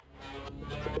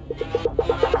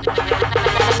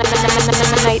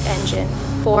Nightenjin,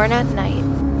 born at night.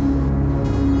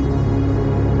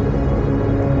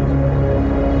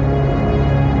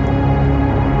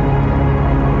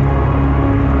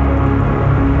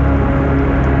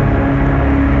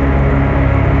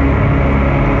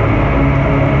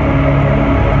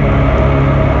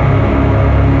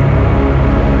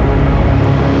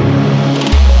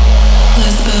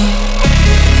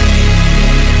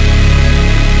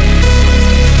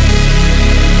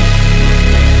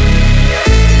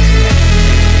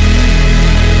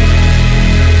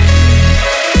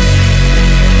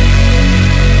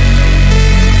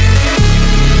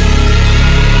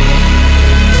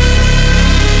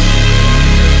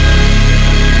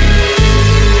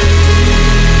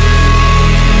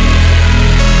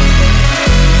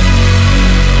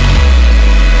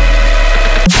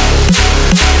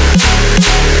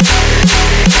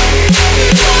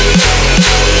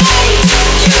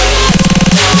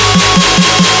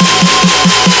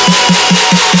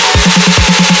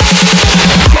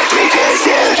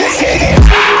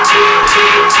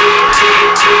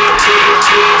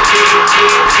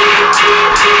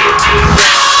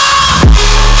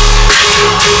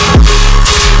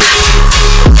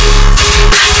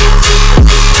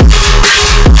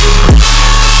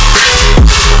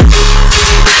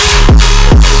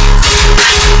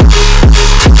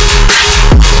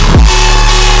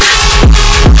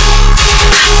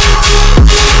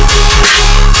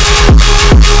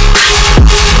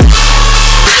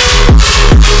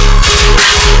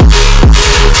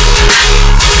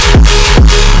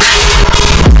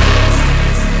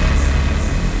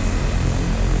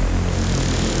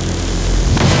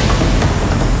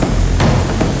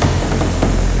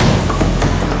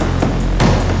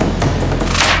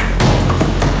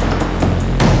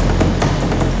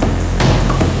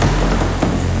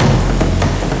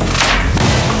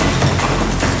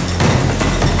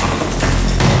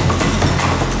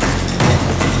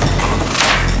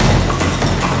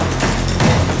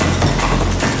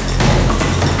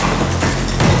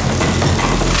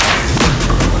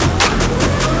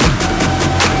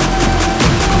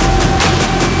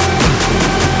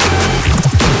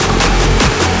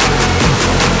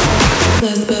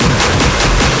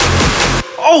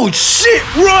 Oh shit,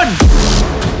 run!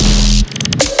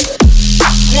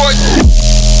 What?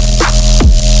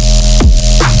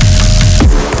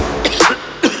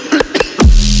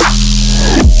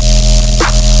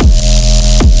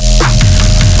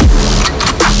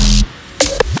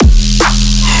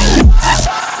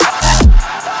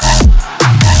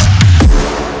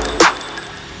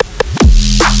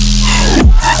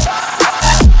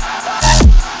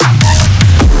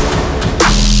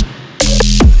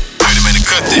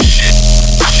 Cut this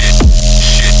shit.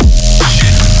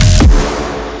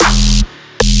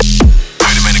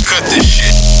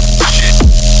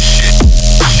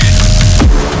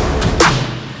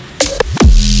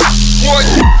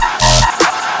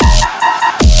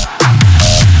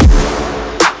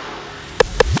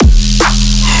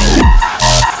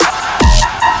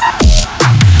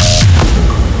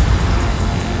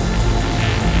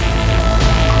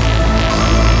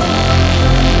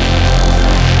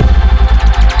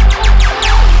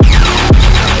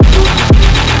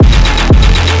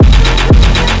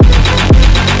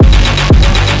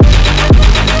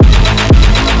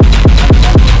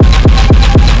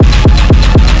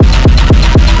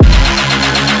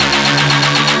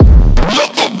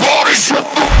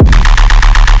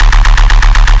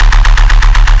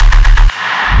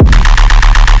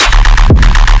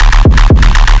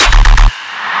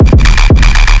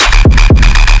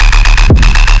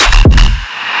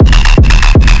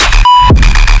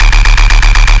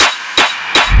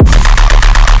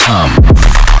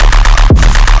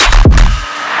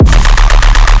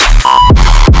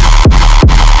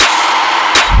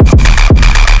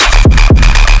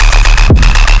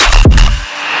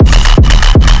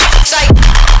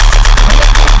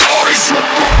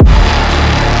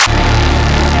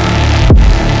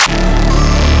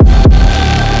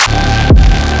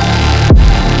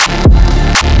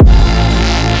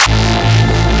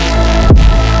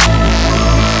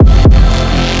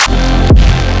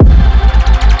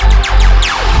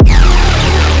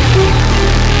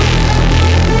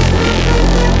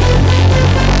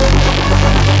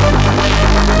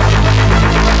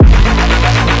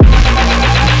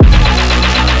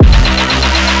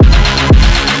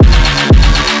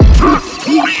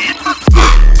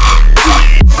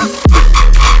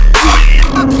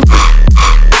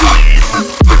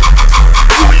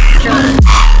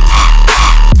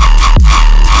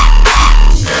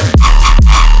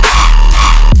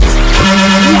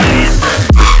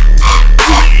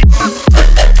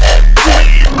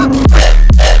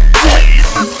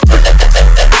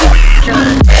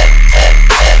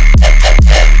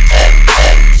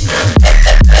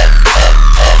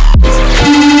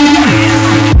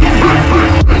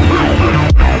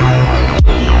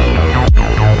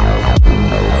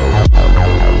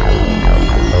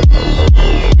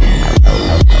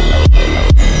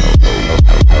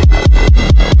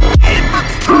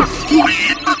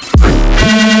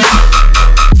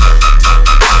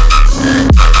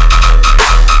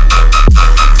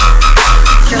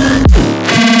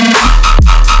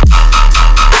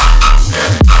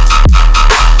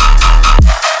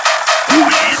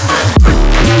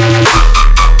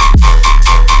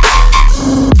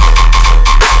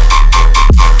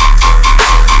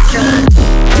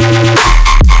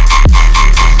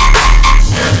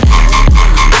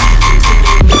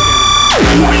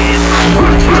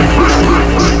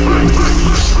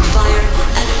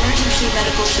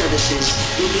 medical services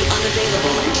will be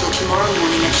unavailable until tomorrow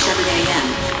morning at 7 a.m.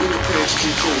 when the purge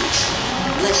concludes.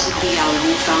 Blessed be our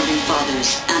new founding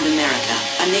fathers and America,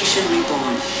 a nation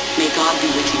reborn. May God be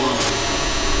with you all.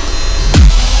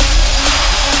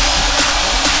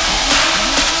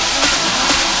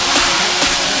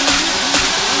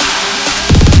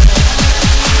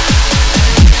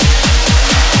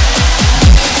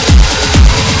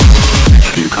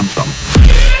 Do you come from?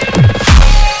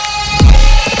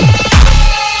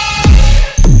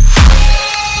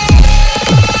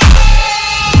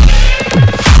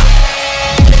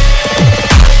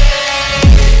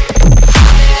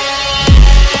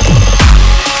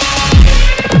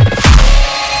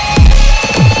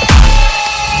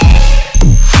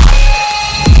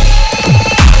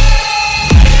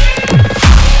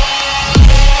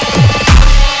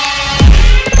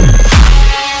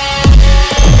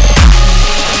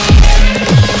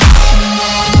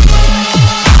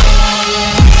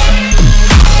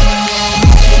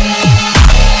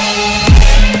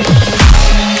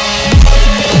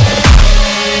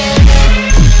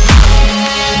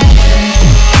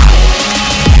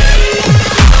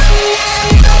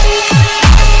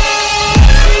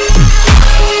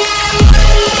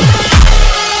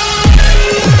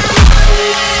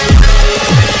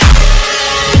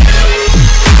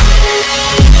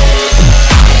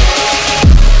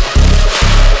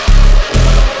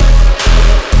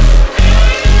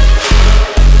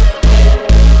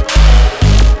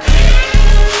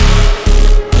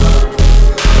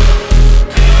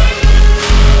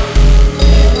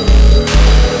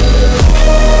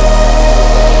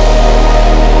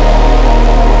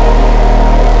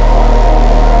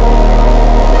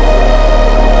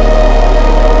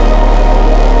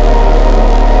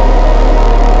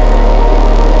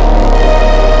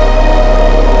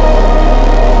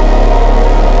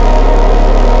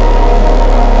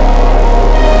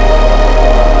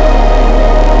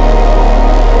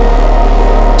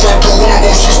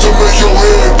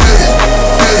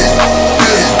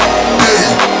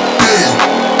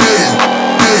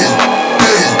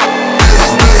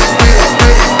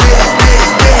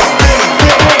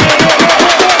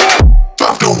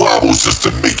 Just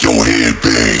to make your head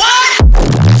big.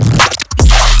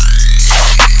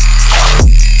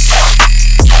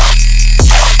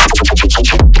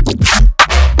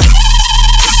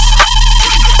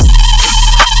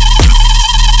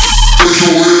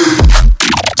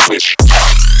 Switch.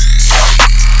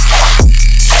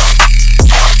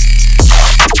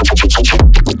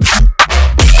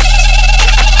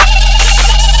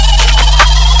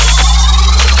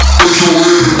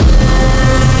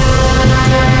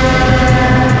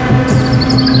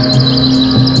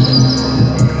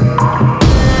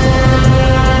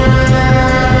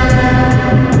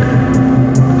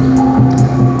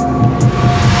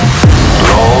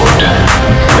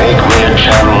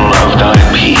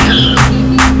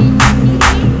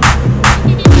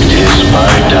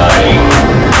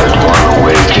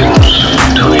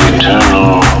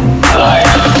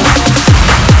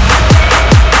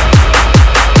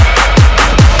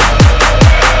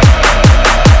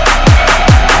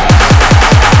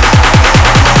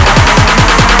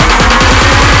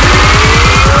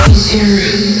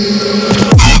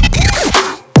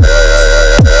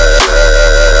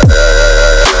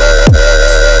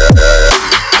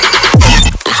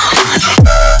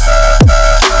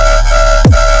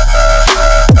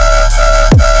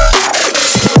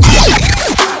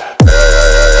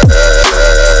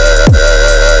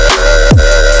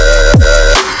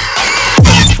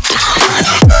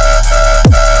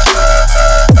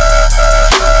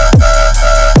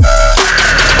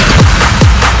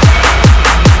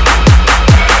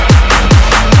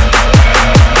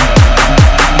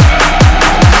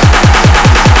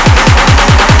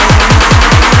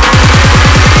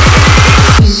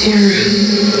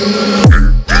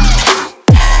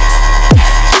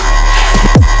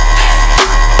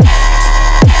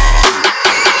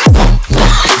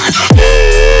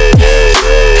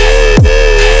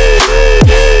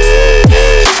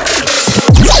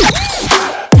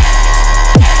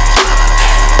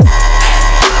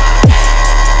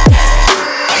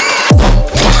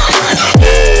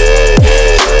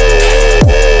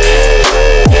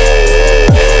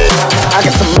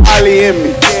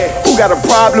 got a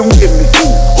problem with me?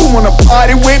 Who wanna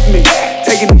party with me?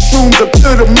 Taking these shrooms up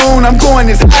to the moon, I'm going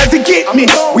as high as it get me.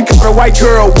 We caught a white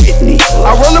girl with me.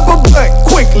 I roll up a blunt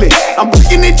quickly, I'm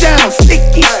breaking it down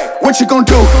sticky. What you gonna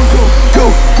do? Do,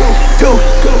 do,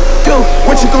 do.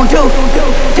 What you gonna do?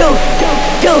 Do,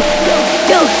 do,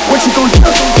 do. What you gonna do?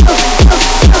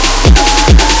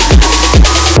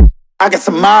 I got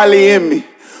some Molly in me.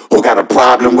 Who got a problem?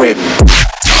 problem with me.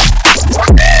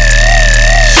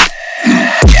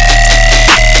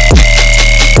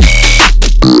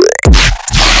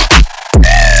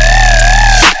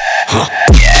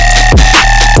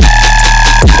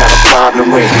 Got a problem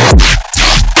with me.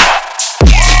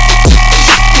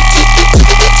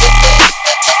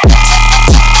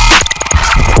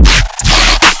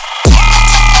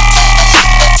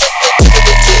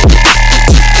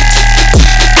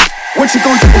 What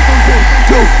you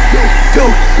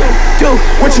gonna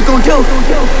do? What you gonna do?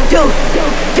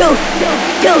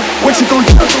 What you gonna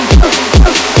do?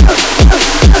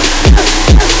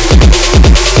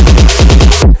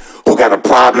 Who got a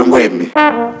problem with me?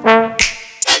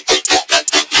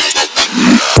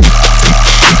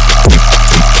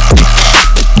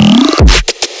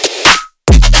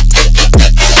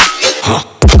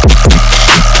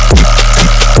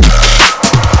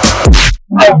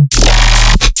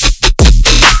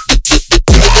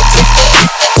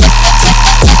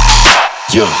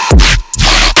 Yeah.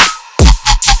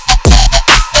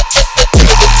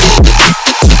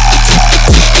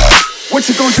 What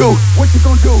you gonna do? What you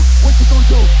gonna do? What you gonna do? What you gonna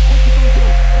do?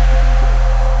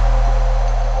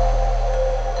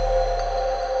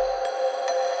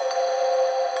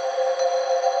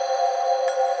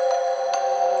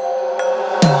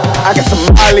 I got some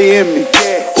Molly in me.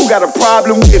 Who got a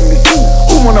problem with me?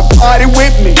 Who wanna party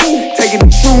with me? Taking the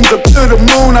shrooms up to the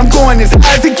moon. I'm going as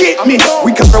high as it get me.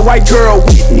 We got a white girl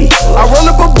with me. I roll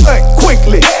up a butt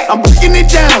quickly. I'm breaking it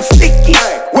down sticky.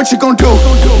 What you gonna do?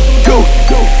 Do.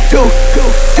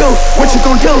 What you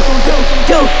gonna do?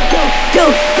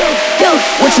 Do.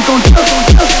 What you gonna do?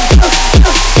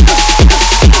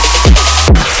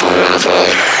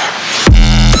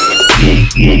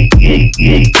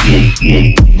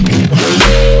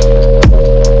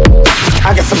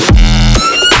 I got some.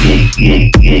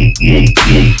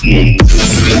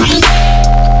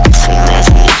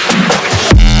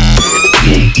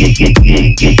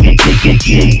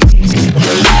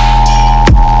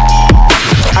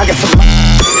 I got some.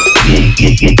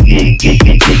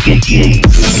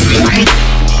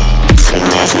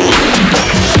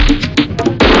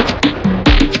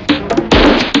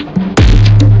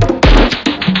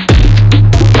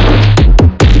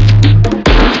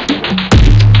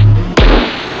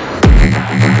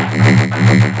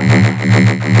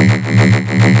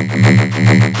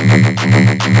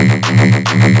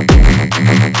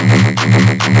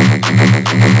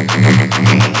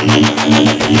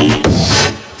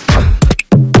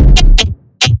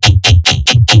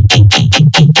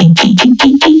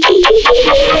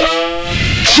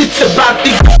 Shit's about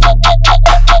to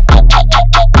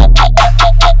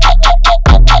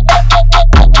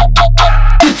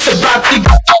It's about to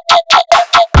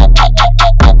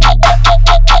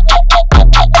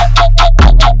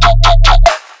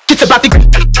It's about to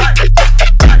It's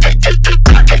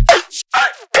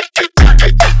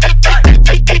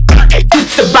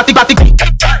about to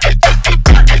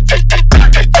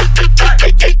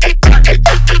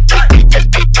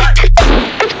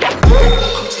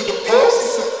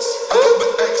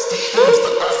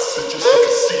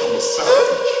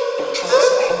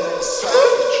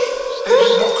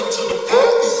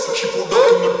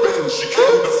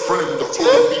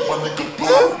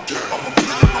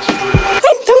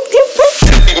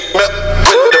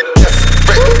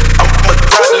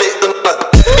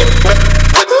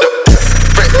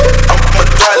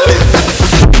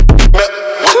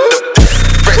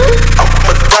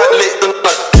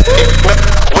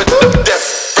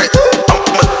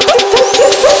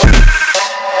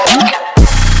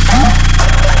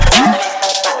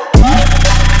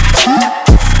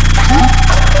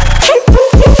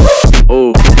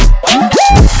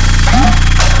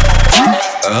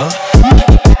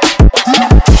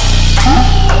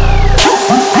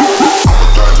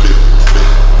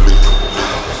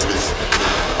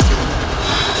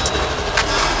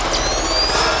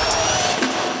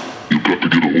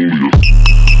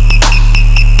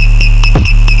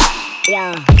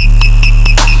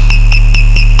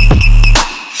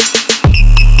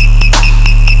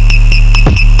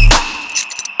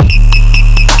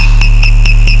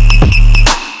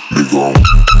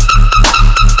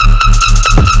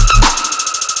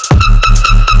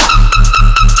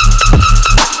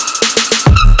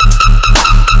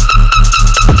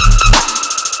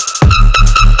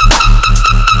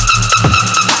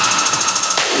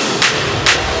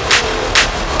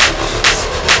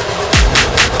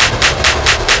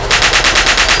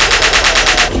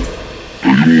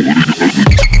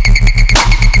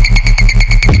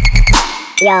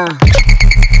Yeah.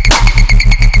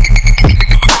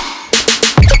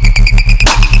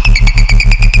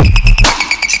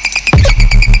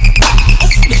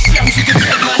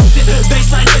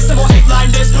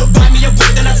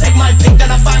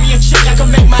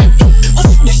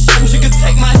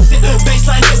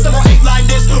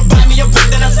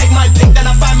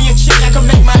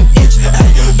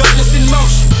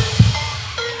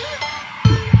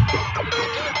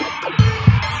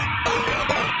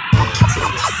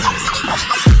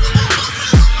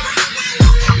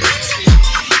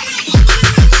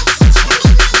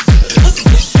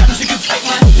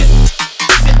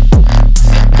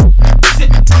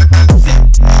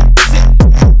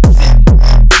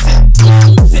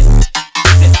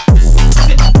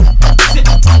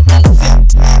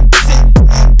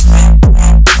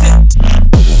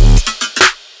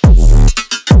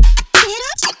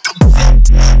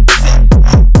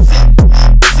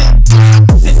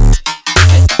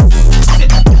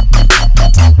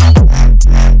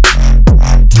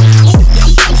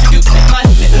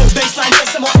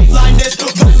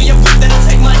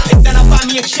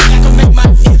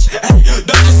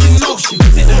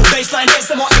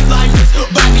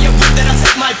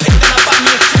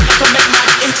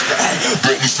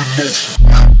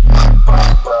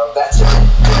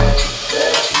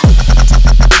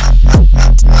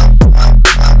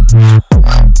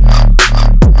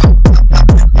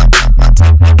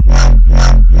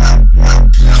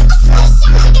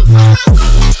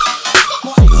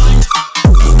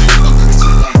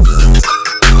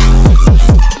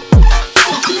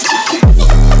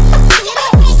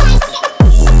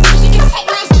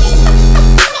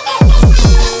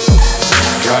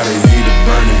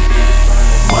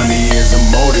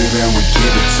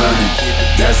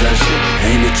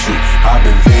 too. I've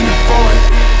been fiending for it.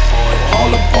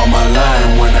 All up on my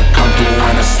line when I come through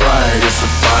and I slide. It's a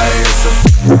fire, it's a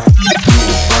keep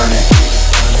it burning.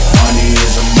 Money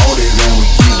is a motive and we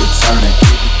keep it turning.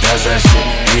 That's that shit,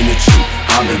 ain't it true?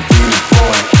 I've been fiending for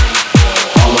it.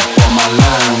 All up on my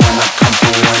line when I come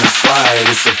through and I slide.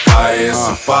 It's a fire, it's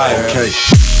a fire. Okay.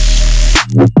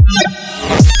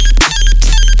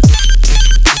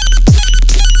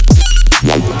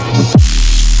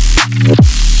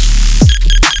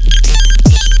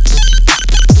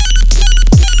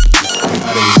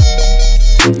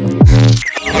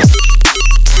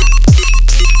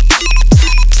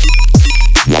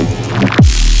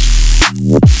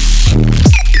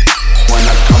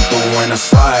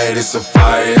 It's a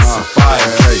fire, it's a fire.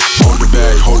 Okay,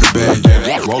 hold it back,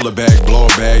 yeah. Roll it back, blow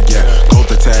it back, yeah. Quote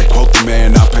the tag, quote the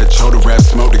man. I petrol the rap,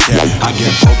 smoke the cat. I get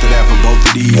both of that for both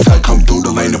of these. I come through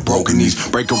the lane of broken knees.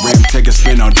 Break a rim, take a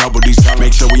spin on double D's.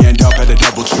 Make sure we end up at a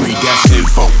double tree. That's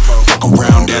info. Fuck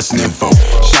around, that's info.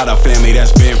 Shout out family,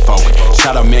 that's been folk.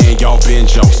 Shout out man, y'all been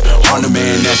jokes. On the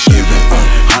man, that's giving.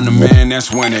 On the man,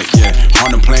 that's winning, yeah.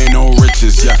 On the plane, no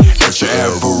riches, yeah. Extra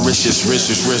avaricious,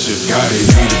 riches. Got it,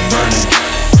 heat it burning.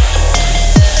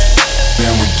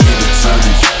 Then we keep it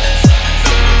turning.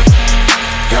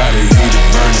 Got it, heat it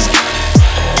burning.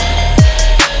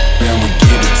 Then we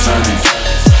keep it turning.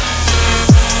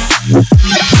 Heat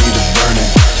it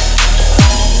burning.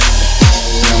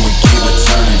 Then we keep it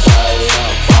turning.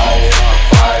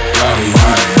 Got it,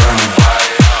 heat it burning.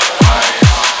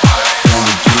 Then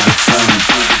we keep it turning.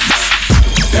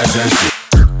 That's that shit.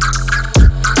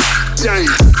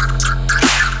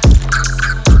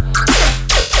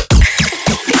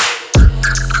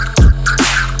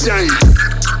 Damn.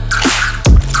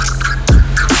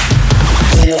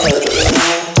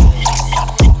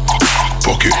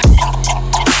 Fuck it.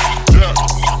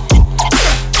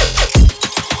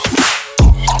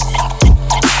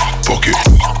 Fuck it.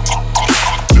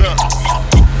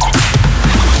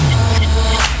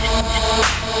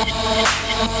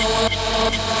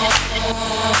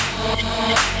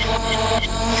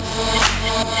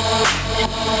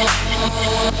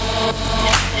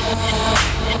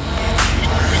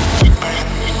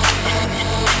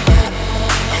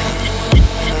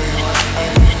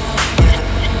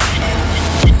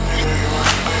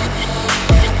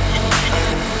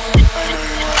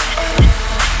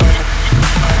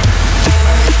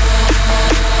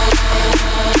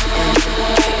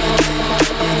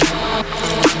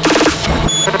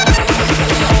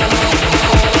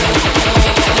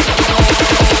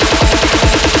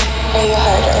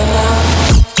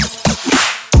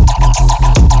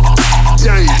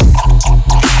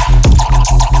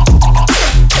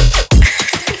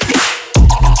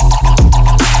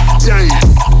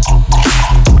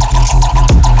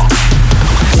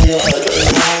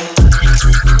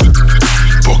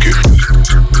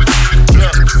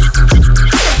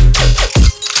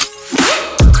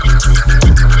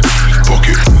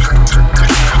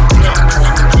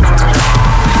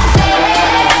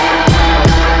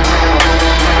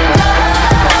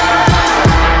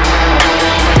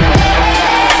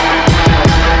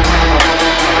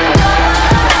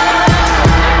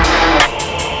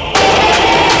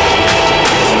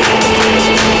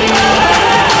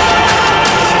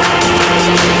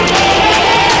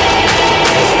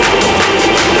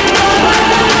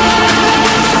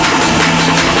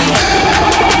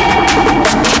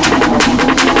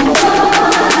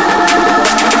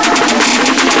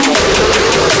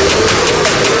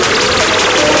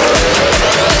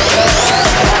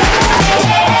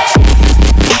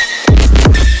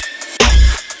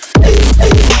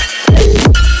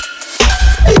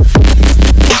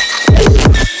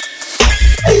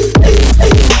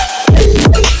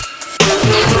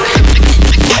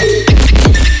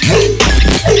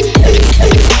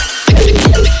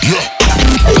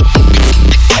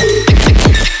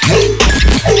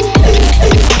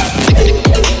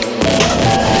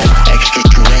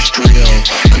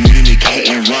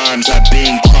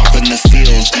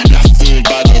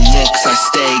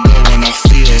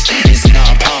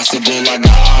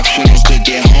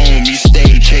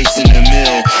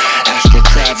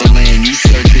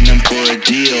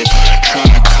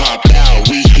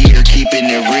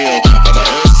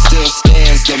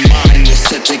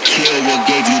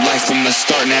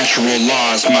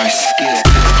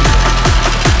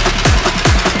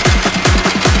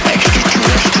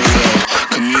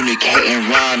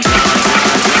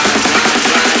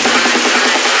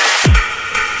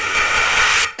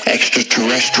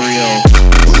 Extraterrestrial.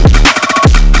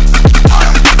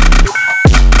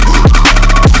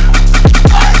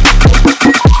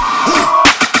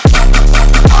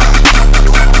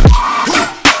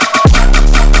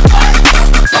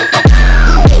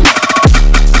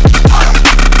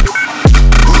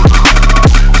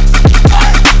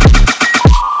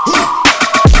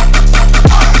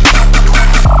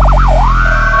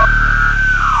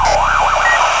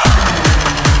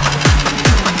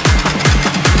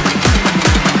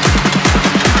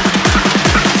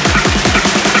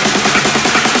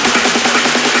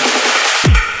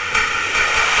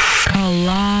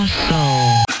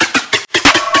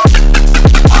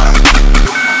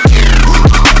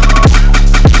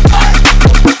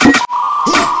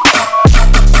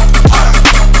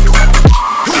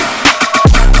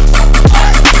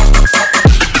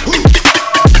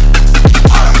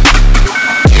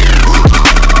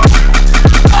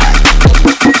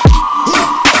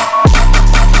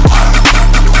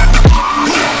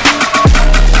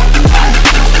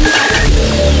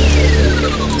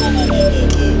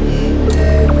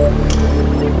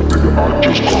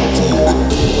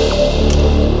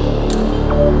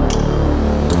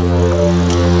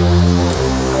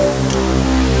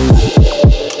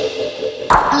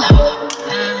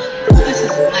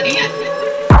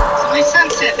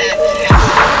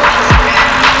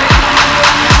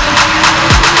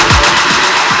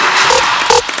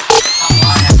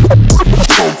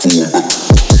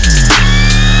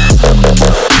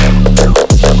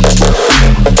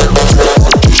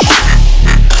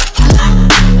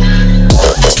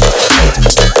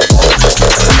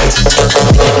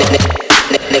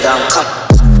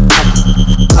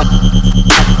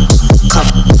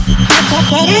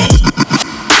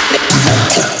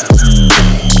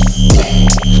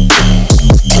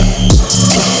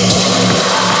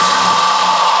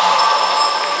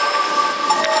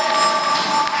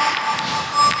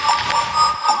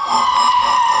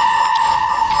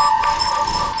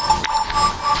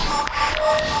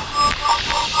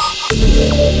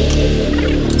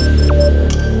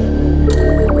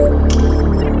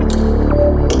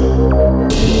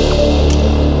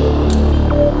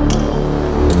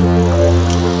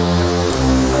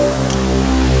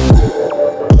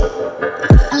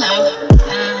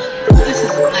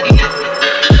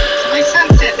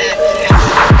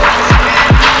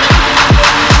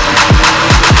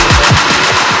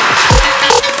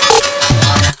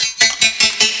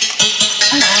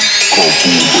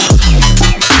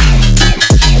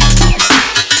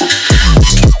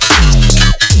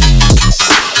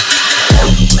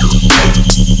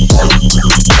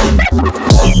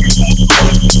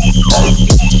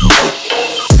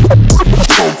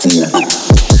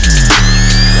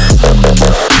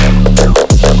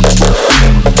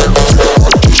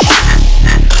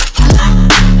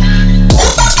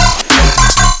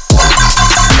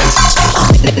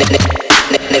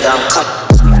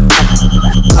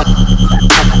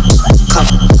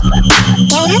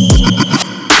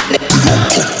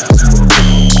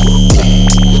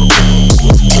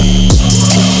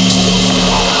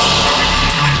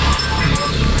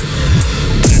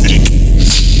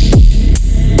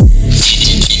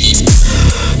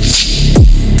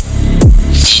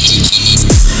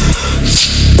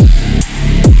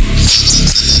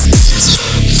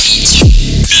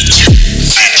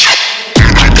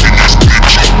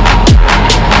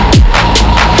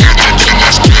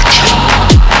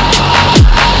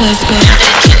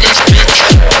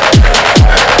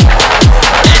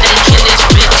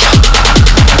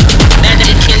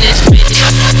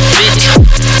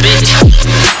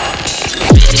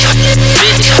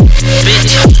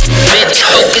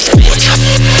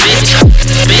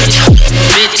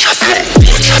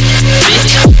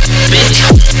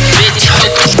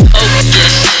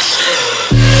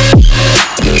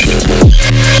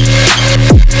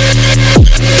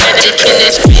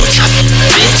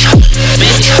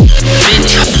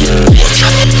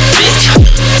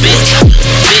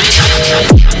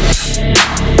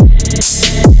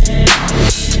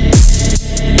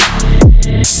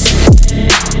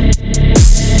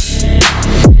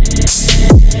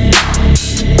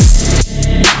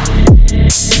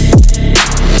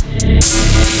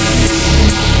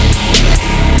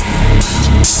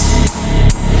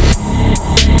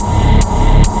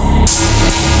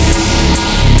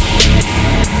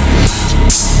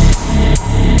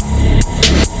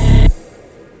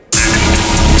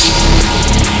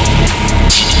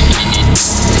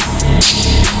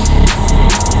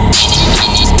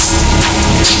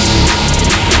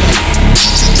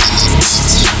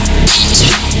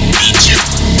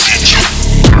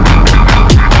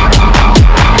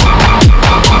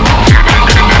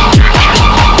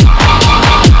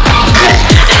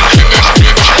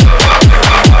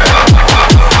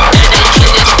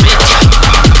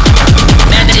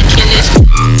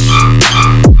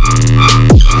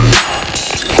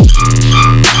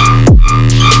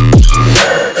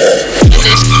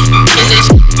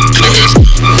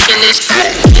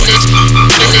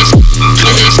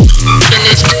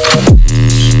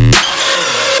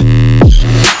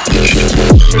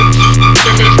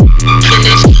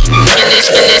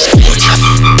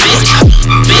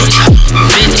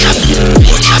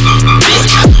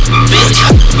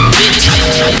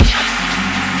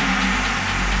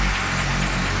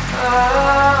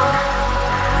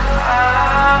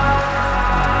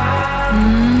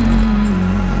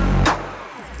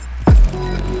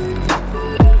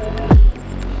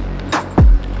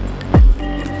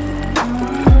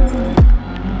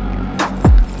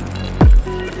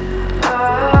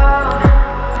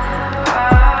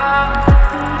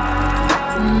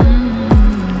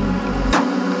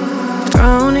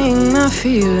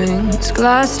 Feelings,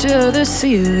 glass to the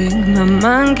ceiling. My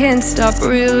mind can't stop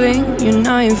reeling. Your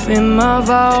knife in my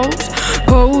vows,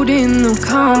 holding the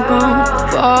compound.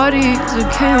 Body's a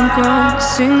campground.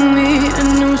 Sing me a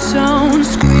new sound,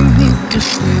 scream me to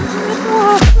sleep.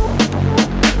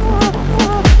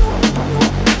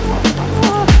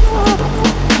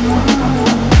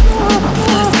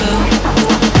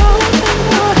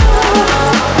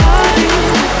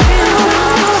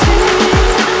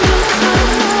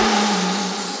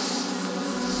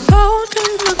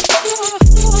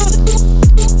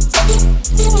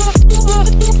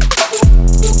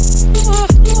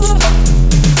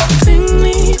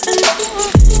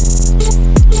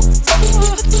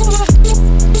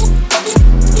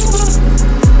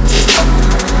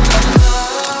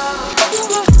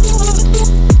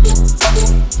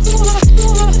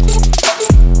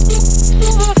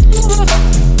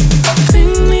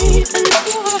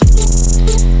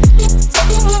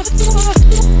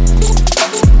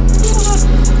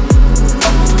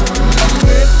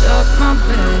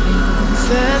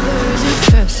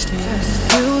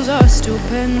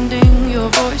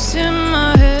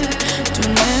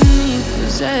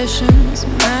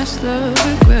 Mass love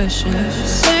regression,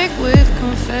 sick with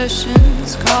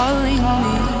confessions calling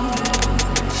me.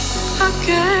 I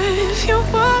gave you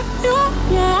what you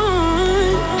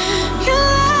want. You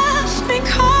left me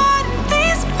caught in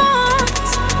these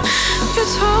bonds. You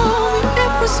told me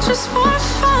it was just for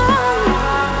fun.